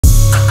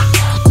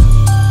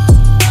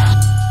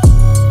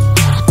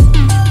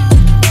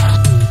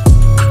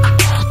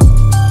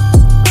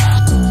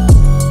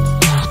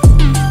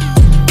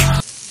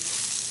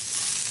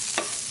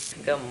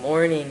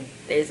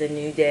is a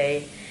new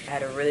day. I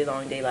had a really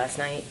long day last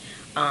night.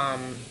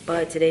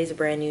 But today's a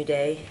brand new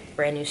day,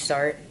 brand new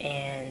start.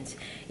 And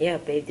yeah,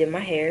 babe did my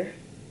hair.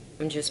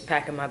 I'm just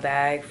packing my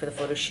bag for the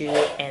photo shoot,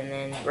 and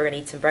then we're gonna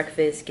eat some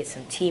breakfast, get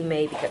some tea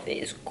made because it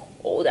is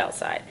cold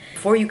outside.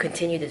 Before you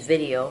continue this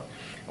video,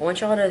 I want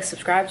y'all to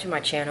subscribe to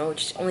my channel,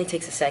 which only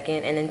takes a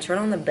second, and then turn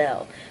on the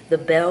bell. The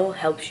bell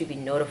helps you be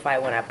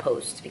notified when I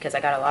post, because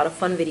I got a lot of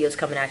fun videos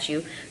coming at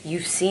you.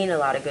 You've seen a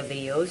lot of good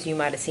videos. You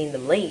might have seen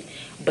them late,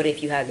 but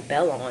if you had the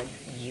bell on,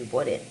 you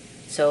wouldn't.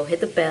 So hit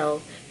the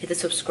bell, hit the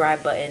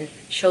subscribe button,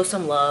 show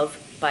some love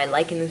by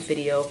liking this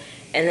video,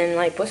 and then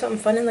like put something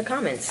fun in the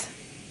comments.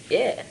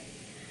 Yeah,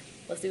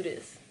 let's do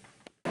this.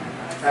 Yeah,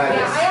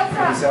 I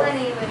also have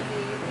plenty with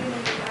you.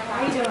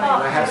 How you doing?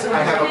 I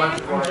have a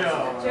bunch of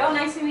ones. Joe,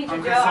 nice to meet you,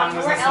 Joe.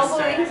 We're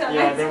elbowing, so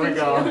nice to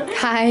meet you.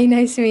 Hi,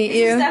 nice to meet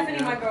you. This is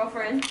Stephanie, my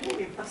girlfriend.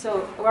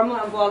 So, I'm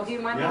going to vlog. Do you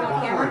mind being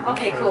on camera?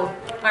 Okay, cool.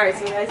 Alright,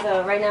 so guys,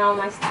 right now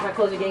my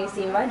clothes are getting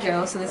steamed by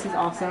Joe, so this is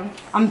awesome.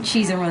 I'm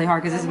cheesing really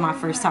hard because this is my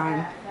first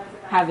time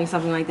having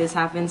something like this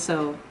happen,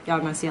 so y'all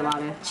are going to see a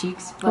lot of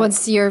cheeks.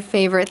 What's your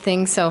favorite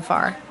thing so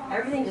far?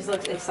 Everything just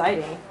looks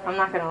exciting. I'm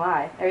not going to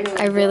lie.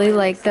 I really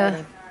like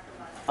the...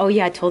 Oh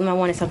yeah, I told him I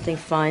wanted something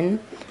fun.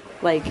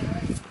 Like,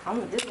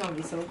 this is gonna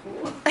be so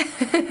cool. Like,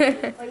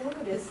 look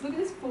at this. Look at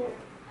this pool.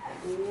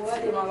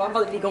 What? I'm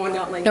about to be going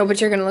out like. No, but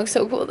you're gonna look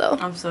so cool though.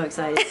 I'm so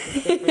excited.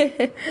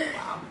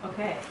 Wow.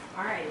 Okay.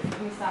 All right.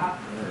 Let me stop.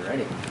 We're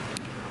ready.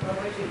 What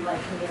would you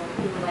like me?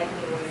 Who would like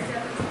me to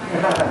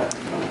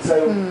wear? So,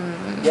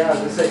 yeah, I was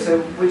gonna say, so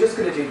we're just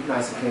gonna do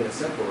nice and clean and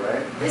simple,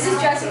 right? This is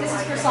Jesse. This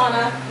is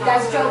Persona.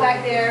 That's Joe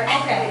back there.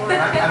 Okay. And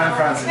I'm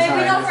Francis. Maybe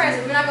we know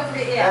Francis. We're not gonna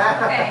forget. Yeah.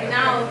 Okay.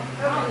 Now.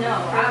 Oh no.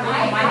 I don't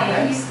know my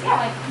name.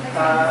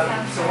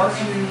 So once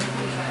you...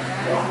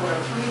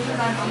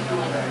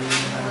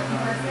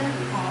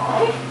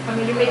 I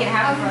mean, you're making it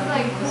happen for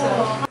like, people,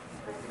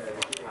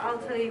 cool. I'll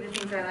tell you the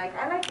things I like.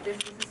 I like this.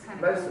 This is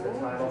kind of Most of the cool.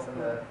 time, often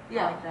the...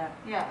 Yeah, like that.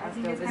 yeah. I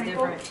think dope. it's It's kind of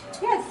cool. different.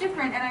 Yeah, it's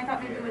different. And I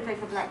thought maybe with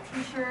like a black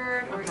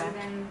T-shirt or Okay.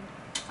 even.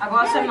 I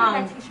bought Yeah, some like a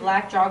black t-shirt.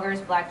 black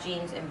joggers, black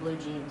jeans, and blue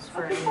jeans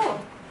for. Okay, cool.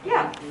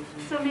 Yeah.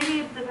 So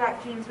maybe the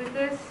black jeans with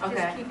this, Okay.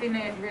 just keeping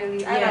it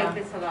really. I Yeah. like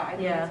this a lot. I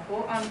think Yeah. it's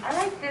cool. I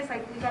like this.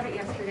 Like we got it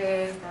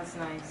yesterday. That's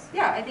nice.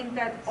 Yeah, I think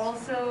that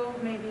also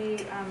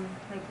maybe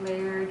like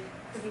layered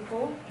could be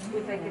cool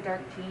with like a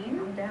dark jean.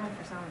 I'm down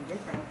for something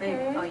different. Okay.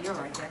 Babe, oh, you're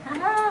right there.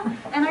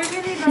 And I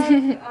really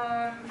like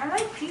I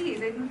like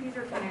these. I think these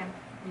are kind of.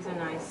 These are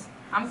nice.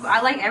 I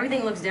like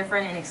everything looks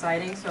different and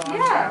exciting, so I'm down.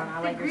 Yeah, I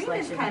the like your green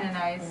is selection. kind of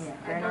nice. Yeah,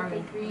 I Grand love the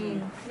Army.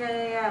 green.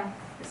 Yeah.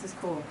 This is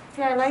cool.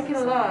 Yeah, I like it a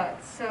lot.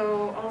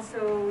 So also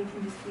we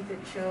can just keep it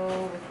chill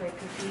with like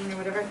a jean or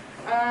whatever.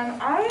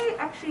 I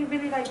actually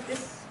really like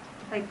this,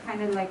 like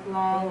kind of like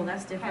long, Oh,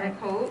 that's kind different.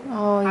 of coat.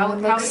 Oh, you Out-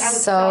 look out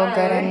so outside,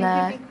 good in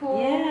that. could be cool.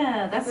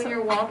 Yeah, that's when so-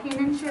 you're walking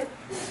and shit.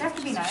 That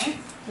could be nice.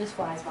 This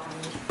flies behind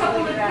me.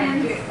 Couple of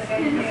pants, like I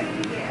did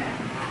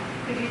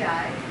yeah. Could do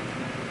that.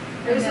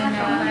 It was in the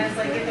I was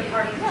like, get the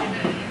party with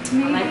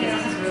Jimmy. I like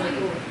this. This is really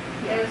cool.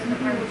 Yeah, it was in the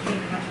party with Jimmy,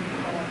 a bunch of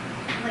people.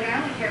 Like, I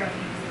only care about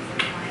these as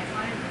like clients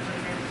on it, but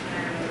like, I just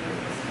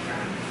really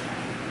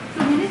So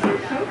when is your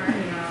show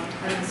coming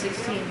out?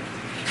 16.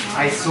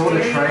 I saw the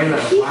trailer,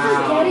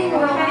 wow. Getting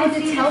around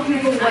to tell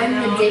people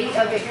when the date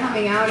of it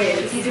coming out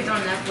The is. teaser's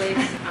on Netflix.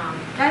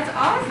 That's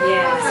awesome.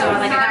 Yeah, so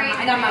like Sorry,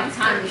 I got my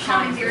time to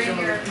shine for during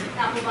your sure.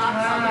 Apple box.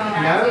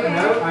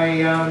 No,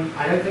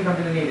 I don't think I'm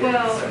gonna need it.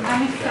 Well, so.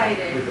 I'm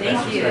excited. With the Thank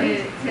best you.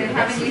 respect. To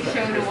have a new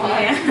show to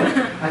watch.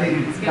 Yeah. I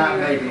think that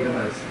may be the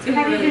most.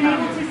 Have you been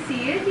able to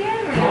see it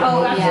yet? Or no?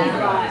 Oh, Yeah.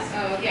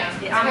 absolutely. Oh,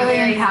 yeah. It's I'm really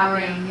very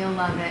empowering. You'll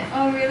love it.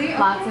 Oh, really?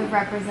 Lots Okay. of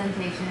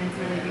representation. It's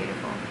really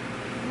beautiful.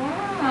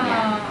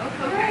 Wow.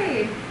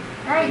 Okay.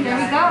 All right, there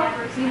we go.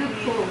 You look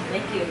cool.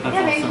 Thank you.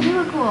 Yeah, baby, you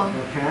look cool.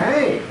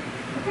 Okay.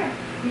 Okay.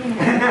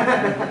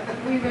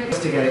 We ready?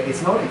 Just to get it,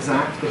 it's not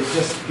exact, but it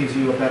just gives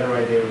you a better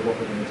idea of what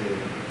we're going to do.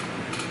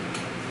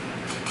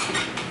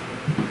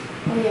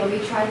 Oh yeah, we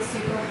tried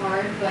super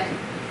hard, but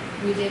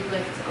we did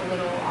lift a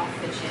little off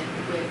the chin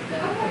with the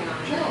putting on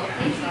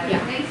the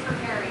Yeah. Thanks for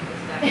carrying this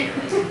stuff.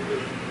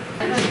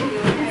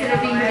 Instead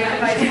of being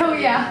great by Oh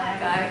yeah.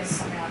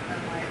 Guys,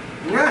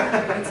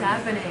 Yeah. what's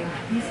happening?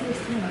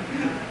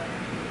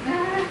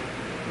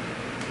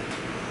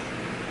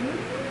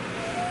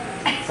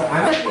 So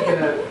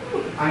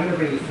I'm gonna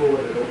bring you forward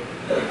a little.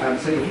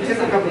 So if you take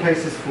a couple of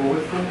paces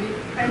forward for me.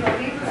 I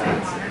love you so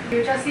much.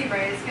 You're a Jesse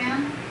Reyes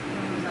fan?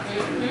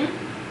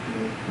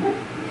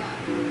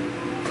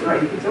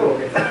 Right, you can talk.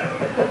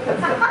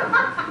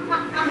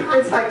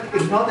 It's like,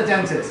 it's not the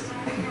dentist.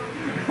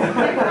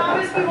 I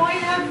promise we won't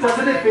have.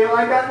 Doesn't it feel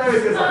like that though?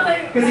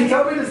 Because he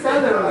told me to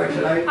stand there alone,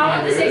 should I? I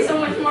wanted to say so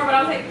much more, but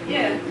I was like,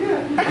 yeah.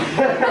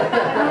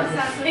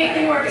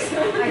 Anything works.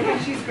 I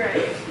think she's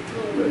great.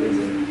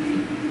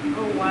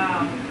 Oh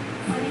wow.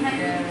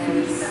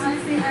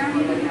 Honestly, I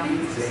don't even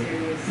think.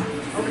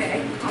 Okay,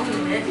 I'll do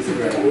it. This is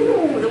great.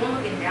 Ooh, the one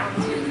looking down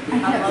too. I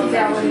love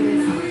that what one. it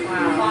is.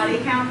 Wow. Body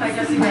count by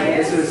Jesse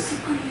This Reyes. is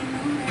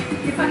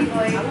You're funny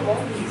boy. I love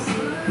all these.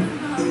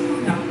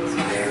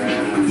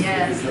 Yeah.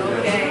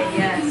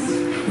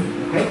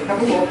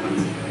 cool.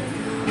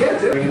 Yeah,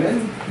 bring him in.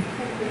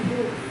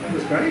 That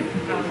was great.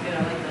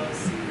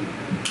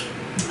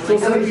 So,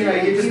 you know,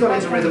 you just got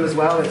into rhythm as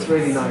well. It's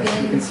really nice.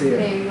 You can see it.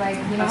 Babe, like,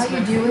 you know how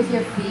you do with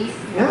your feet?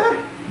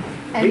 Yeah.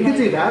 And We can like,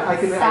 do that. I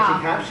can stop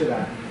actually capture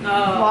that.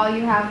 while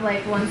you have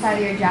like one side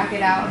of your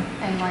jacket out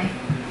and like.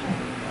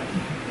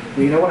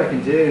 Well, you know what I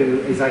can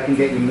do is I can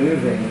get you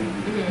moving,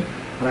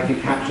 and I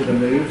can capture the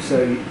move.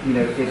 So you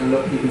know,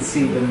 you can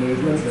see the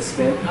movement, the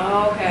spin.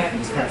 Oh, okay.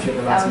 Just capture it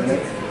the last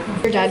minute.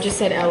 Your dad just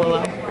said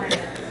LOL.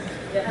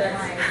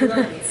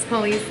 That's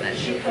all he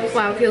said.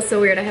 Wow, it feels so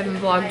weird. I haven't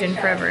vlogged in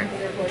forever.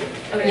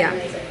 Yeah.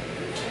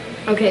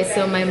 Okay,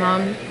 so my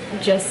mom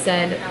just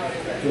said,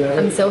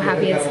 I'm so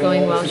happy it's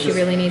going well. She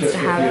really needs to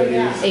have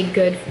a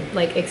good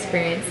like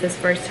experience this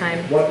first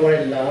time. What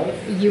I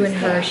love. You and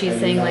her, she's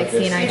saying like,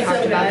 C and I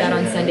talked about that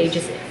on Sunday.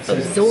 Just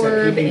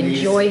absorb,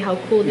 enjoy how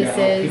cool this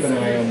is.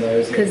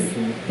 Because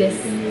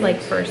this like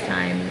first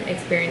time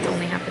experience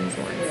only happens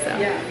once. So.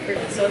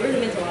 So it really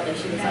meant a lot that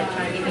she was like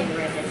trying to get me in the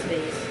right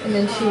headspace. And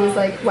then she was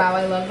like, wow,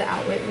 I love the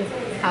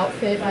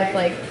outfit with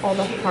like all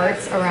the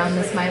hearts around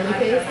the smiley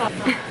face.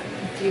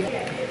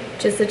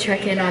 Just to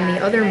check in on the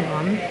other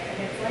mom,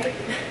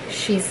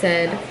 she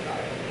said,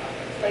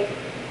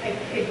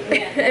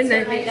 and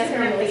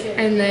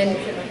then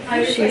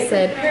she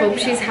said, hope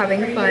she's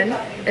having fun,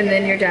 and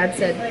then your dad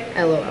said,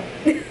 LOL.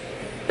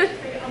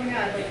 Oh my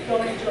god, like,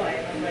 go enjoy.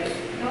 I'm like,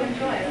 go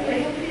enjoy.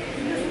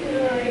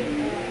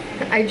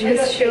 Like, I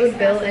just showed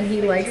Bill and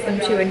he likes them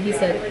too, and he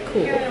said,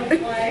 cool.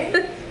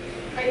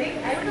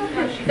 I don't know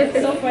how she does.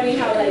 It's so funny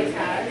how like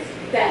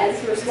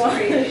dads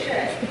respond.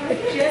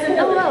 She doesn't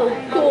know. LOL,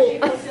 cool.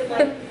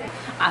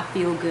 I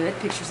feel good.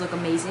 Pictures look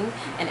amazing,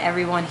 and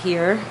everyone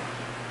here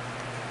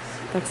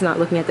that's not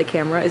looking at the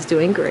camera is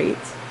doing great.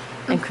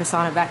 And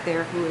Chrisana back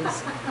there, who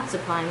is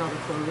supplying all the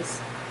clothes,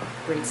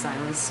 great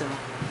stylist. So